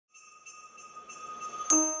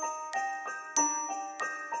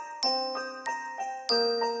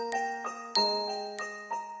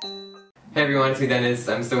everyone, it's me Dennis.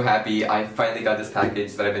 I'm so happy I finally got this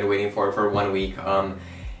package that I've been waiting for 1 week.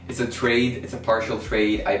 It's a trade, it's a partial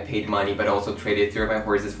trade. I paid money but also traded 3 of my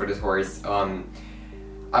horses for this horse.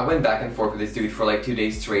 I went back and forth with this dude for like 2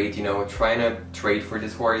 days straight, you know, trying to trade for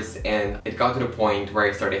this horse, and it got to the point where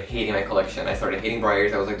I started hating my collection. I started hating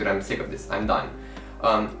BREYERs. I was like, dude, I'm sick of this, I'm done.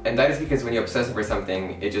 And that is because when you obsess over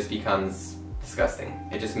something, it just becomes disgusting.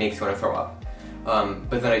 It just makes you want to throw up.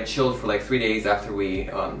 But then I chilled for like 3 days after we,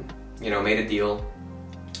 you know, made a deal,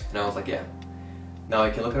 and I was like, yeah, now I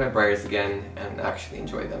can look at my BREYERs again and actually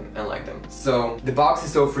enjoy them and like them. So the box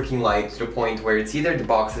is so freaking light to the point where it's either the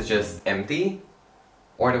box is just empty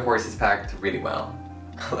or the horse is packed really well.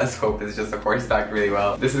 Let's hope it's just a horse packed really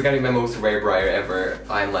well. This is gonna be my most rare BREYER ever.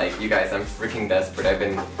 I'm like, you guys, I'm freaking desperate.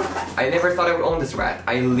 I never thought I would own this rat.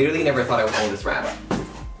 I literally never thought I would own this rat.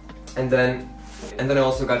 And then I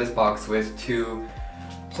also got this box with 2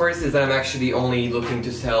 horses that I'm actually only looking to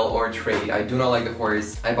sell or trade. I do not like the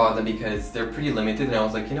horse. I bought them because they're pretty limited, and I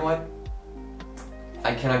was like, you know what?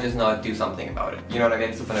 I cannot just not do something about it. You know what I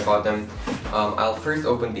mean? So when I bought them, I'll first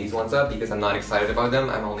open these ones up because I'm not excited about them.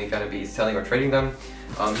 I'm only gonna be selling or trading them.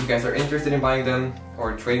 If you guys are interested in buying them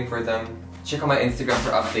or trading for them, check out my Instagram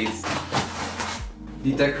for updates.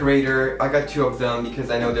 The decorator, I got 2 of them because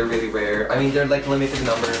I know they're really rare. I mean, they're like limited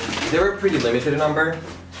number. They were pretty limited in number.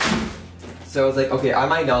 So I was like, okay, I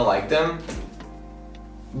might not like them,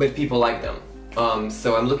 but people like them.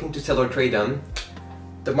 So I'm looking to sell or trade them.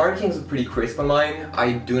 The markings are pretty crisp on mine.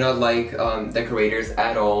 I do not like decorators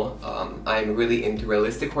at all. I'm really into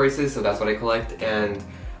realistic horses, so that's what I collect. And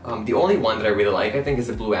the only one that I really like, I think, is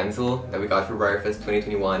the Blue Ansel that we got for BREYERFest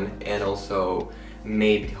 2021, and also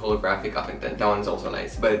maybe holographic Uppington. That one's also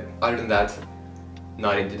nice. But other than that,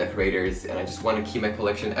 not into decorators, and I just want to keep my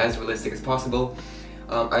collection as realistic as possible.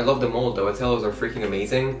 I love the mold though. Atellos are freaking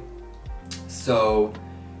amazing. So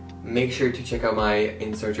make sure to check out my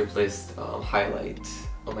in search of list highlight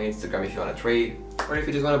on my Instagram if you want to trade, or if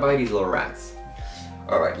you just want to buy these little rats.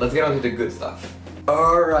 Alright, let's get on to the good stuff.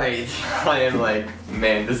 Alright, I am like,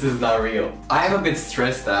 man, this is not real. I am a bit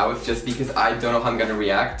stressed out just because I don't know how I'm gonna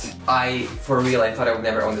react. For real, I thought I would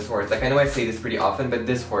never own this horse. Like, I know I say this pretty often, but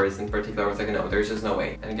this horse in particular, I was like, no, there's just no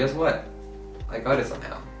way. And guess what? I got it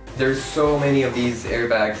somehow. There's so many of these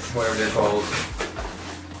airbags, whatever they're called.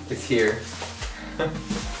 It's here.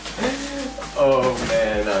 Oh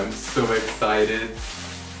man, I'm so excited.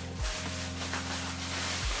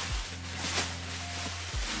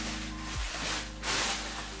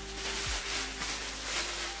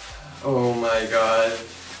 Oh my god.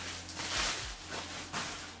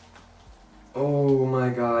 Oh my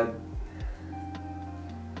god.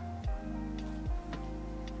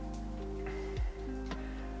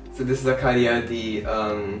 So this is Acadia, the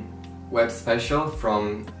web special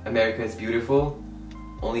from America is Beautiful.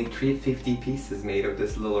 Only 350 pieces made of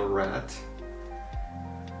this little rat.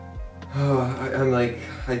 Oh, I'm like,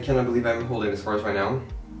 I cannot believe I'm holding this horse right now.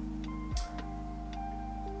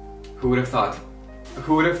 Who would have thought?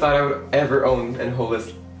 Who would have thought I would ever own and hold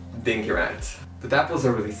this dinky rat? The dapples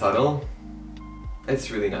are really subtle.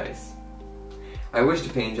 It's really nice. I wish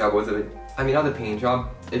the paint job was a bit, I mean, not the paint job.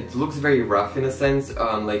 It looks very rough in a sense,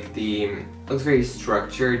 like looks very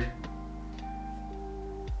structured.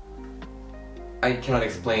 I cannot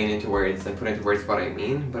explain into words and put into words what I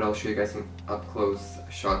mean, but I'll show you guys some up-close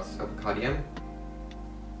shots of Acadia.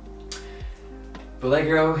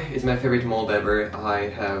 Allegro is my favorite mold ever. I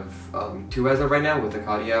have 2 as of right now with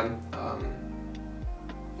Acadia.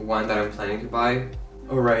 One that I'm planning to buy.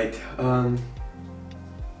 Alright,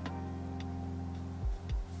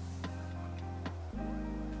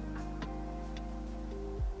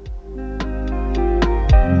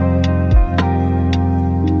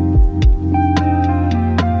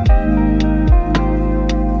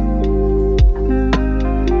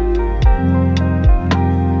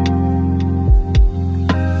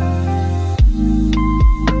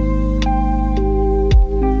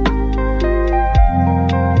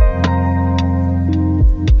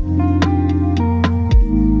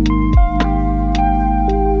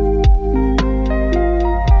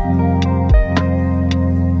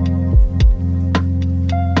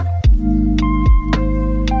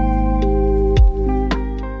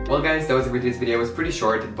 that was it for today's video. It was pretty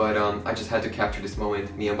short, but I just had to capture this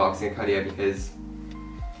moment, me unboxing Acadia, because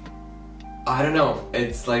I don't know,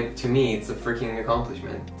 it's like, to me, it's a freaking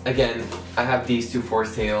accomplishment. Again, I have these 2 for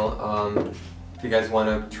sale. If you guys want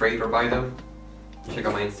to trade or buy them, check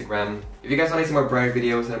out my Instagram. If you guys want to see more BREYER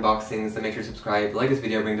videos and unboxings, then make sure to subscribe, like this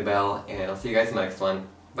video, ring the bell, and I'll see you guys in the next one.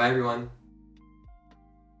 Bye everyone!